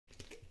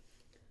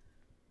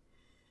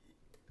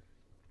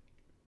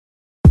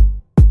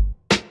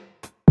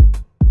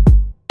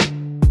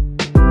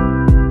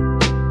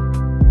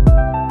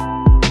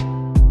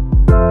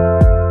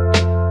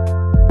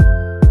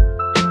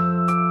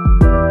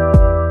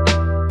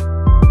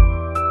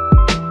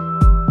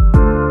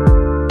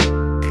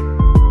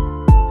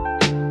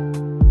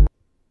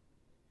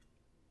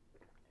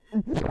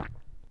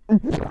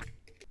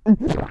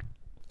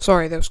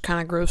Sorry, that was kind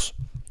of gross.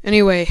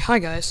 Anyway, hi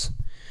guys.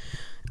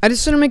 I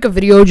decided to make a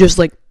video, just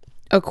like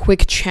a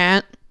quick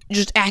chat,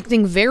 just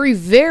acting very,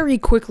 very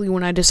quickly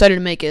when I decided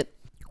to make it.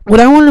 What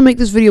I wanted to make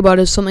this video about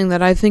is something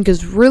that I think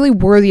is really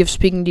worthy of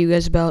speaking to you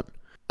guys about.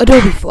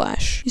 Adobe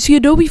Flash. You see,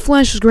 Adobe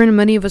Flash has granted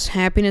many of us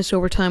happiness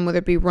over time, whether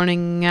it be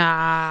running,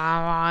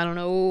 I don't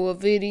know, a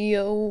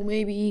video,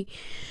 maybe,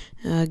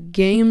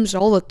 games,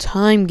 all the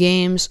time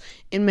games,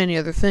 and many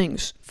other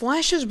things.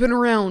 Flash has been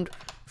around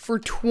for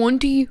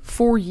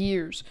 24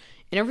 years,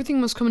 and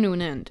everything must come to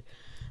an end.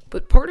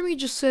 But part of me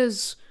just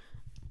says,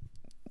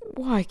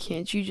 why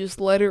can't you just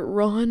let it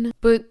run?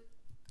 But,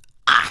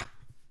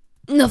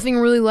 nothing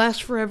really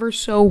lasts forever,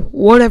 so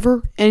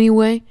whatever,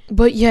 anyway.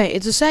 But yeah,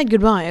 it's a sad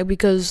goodbye,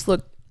 because,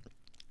 look,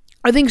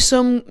 I think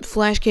some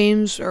Flash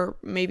games are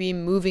maybe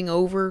moving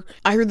over.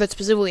 I heard that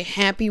specifically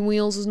Happy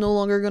Wheels is no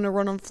longer going to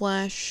run on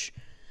Flash.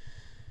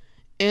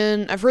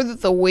 And I've heard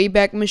that the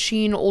Wayback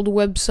Machine, old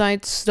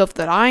websites, stuff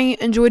that I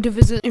enjoyed to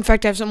visit. In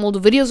fact, I have some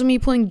old videos of me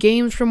playing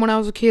games from when I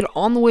was a kid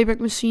on the Wayback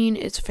Machine.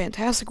 It's a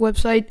fantastic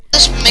website.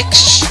 This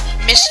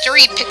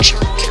mystery picture.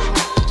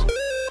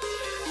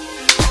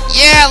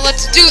 Yeah,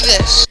 let's do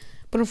this.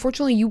 But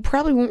unfortunately, you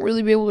probably won't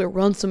really be able to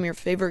run some of your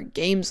favorite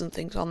games and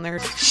things on there.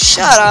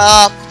 Shut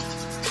up.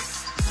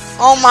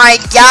 Oh my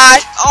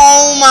gosh,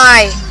 oh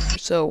my.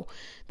 So,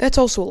 that's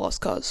also a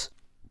lost cause.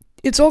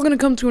 It's all going to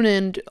come to an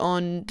end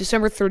on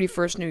December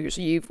 31st, New Year's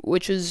Eve,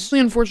 which is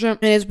really unfortunate,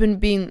 and has been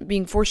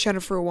being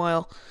foreshadowed for a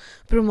while.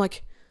 But I'm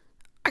like,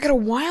 I got a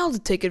while to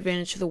take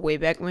advantage of the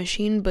Wayback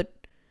Machine, but,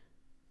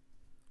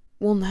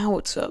 well, now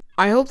what's up?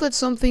 I hope that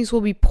some things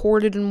will be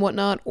ported and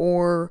whatnot,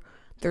 or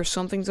there's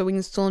some things that we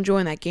can still enjoy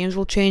and that games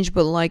will change,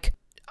 but, like,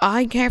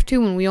 I have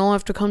to, and we all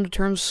have to come to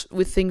terms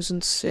with things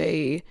and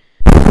say,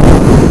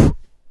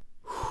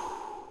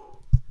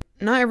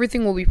 not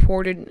everything will be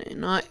ported,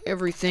 and not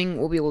everything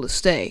will be able to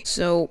stay.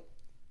 So,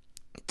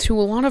 to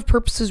a lot of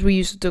purposes we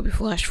use Adobe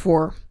Flash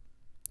for,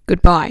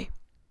 goodbye.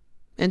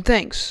 And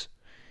thanks.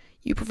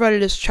 You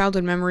provided us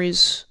childhood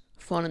memories,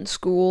 fun in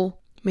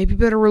school, maybe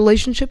better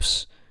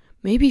relationships,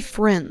 maybe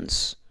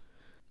friends.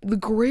 The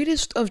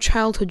greatest of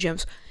childhood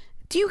gems.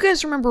 Do you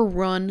guys remember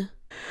Run?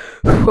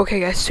 Okay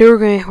guys, so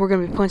we're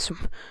gonna be playing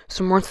some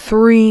more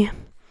 3.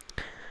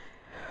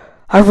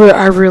 I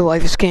really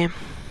like this game.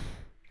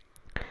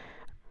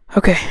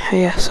 Okay,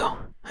 yeah, so,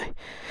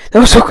 that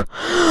was so,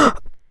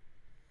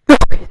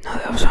 okay, no,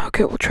 that was,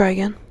 okay, we'll try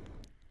again.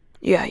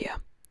 Yeah.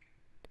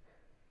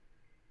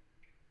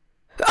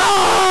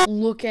 Oh!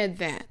 Look at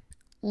that.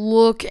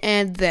 You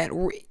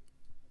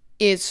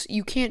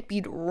can't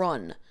beat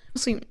Run.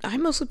 I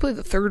mostly played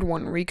the third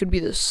one, where you could be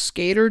the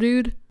skater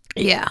dude.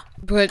 Yeah,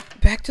 but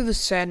back to the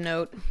sad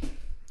note.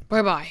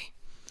 Bye-bye.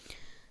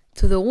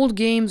 To the old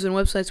games and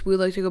websites we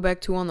like to go back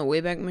to on the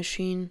Wayback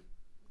Machine.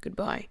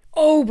 Goodbye.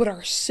 Oh, but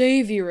our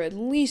savior, at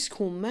least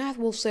Cool Math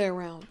will stay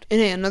around. And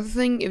hey, another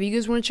thing, if you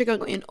guys want to check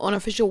out an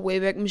unofficial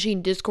Wayback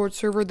Machine Discord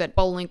server,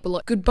 I'll link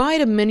below. Goodbye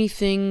to many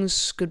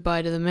things.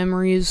 Goodbye to the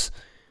memories.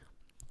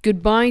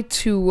 Goodbye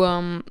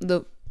to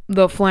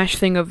the Flash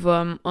thing of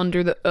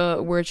under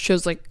the where it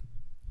shows like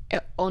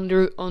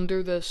under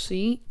the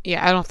sea.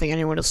 Yeah, I don't think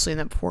anyone has seen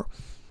that before.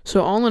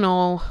 So all in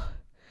all,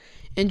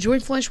 enjoy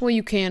Flash while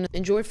you can.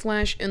 Enjoy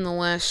Flash in the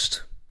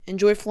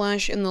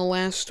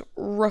last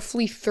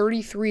roughly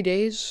 33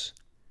 days.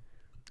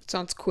 That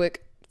sounds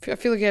quick. I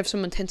feel like I have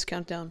some intense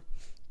countdown.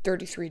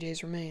 33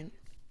 days remain.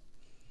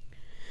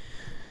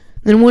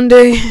 Then one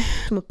day,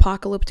 some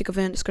apocalyptic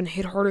event is going to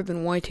hit harder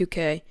than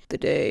Y2K, the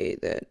day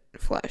that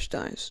Flash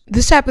dies.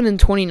 This happened in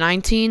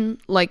 2019,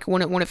 like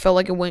when it felt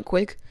like it went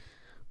quick.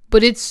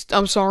 But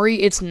I'm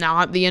sorry, it's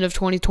not the end of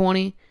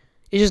 2020.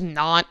 It's just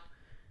not.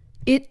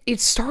 It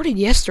started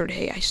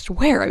yesterday, I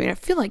swear. I mean, I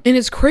feel like, and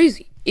it's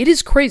crazy. It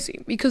is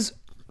crazy, because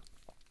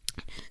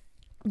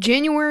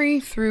January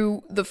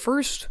through the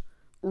first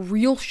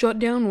real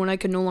shutdown when I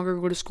could no longer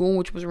go to school,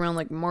 which was around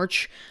like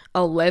March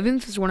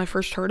 11th is when I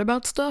first heard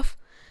about stuff.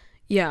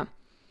 Yeah.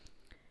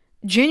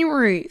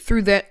 January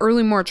through that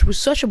early March was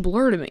such a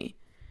blur to me.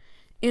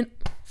 And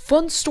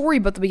fun story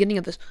about the beginning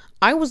of this.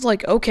 I was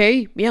like,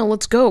 okay, yeah,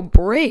 let's go,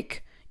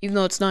 break. Even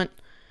though it's not,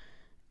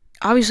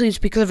 obviously it's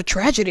because of a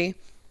tragedy,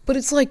 but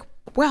it's like,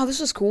 wow, this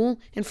is cool.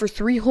 And for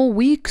 3 whole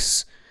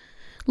weeks,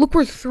 look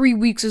where 3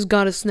 weeks has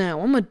got us now.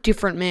 I'm a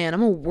different man.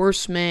 I'm a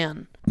worse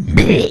man.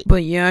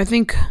 But yeah, I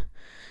think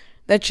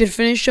that should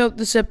finish up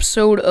this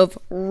episode of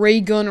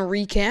Ray Gun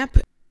Recap.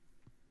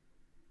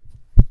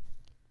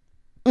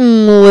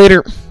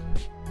 Later.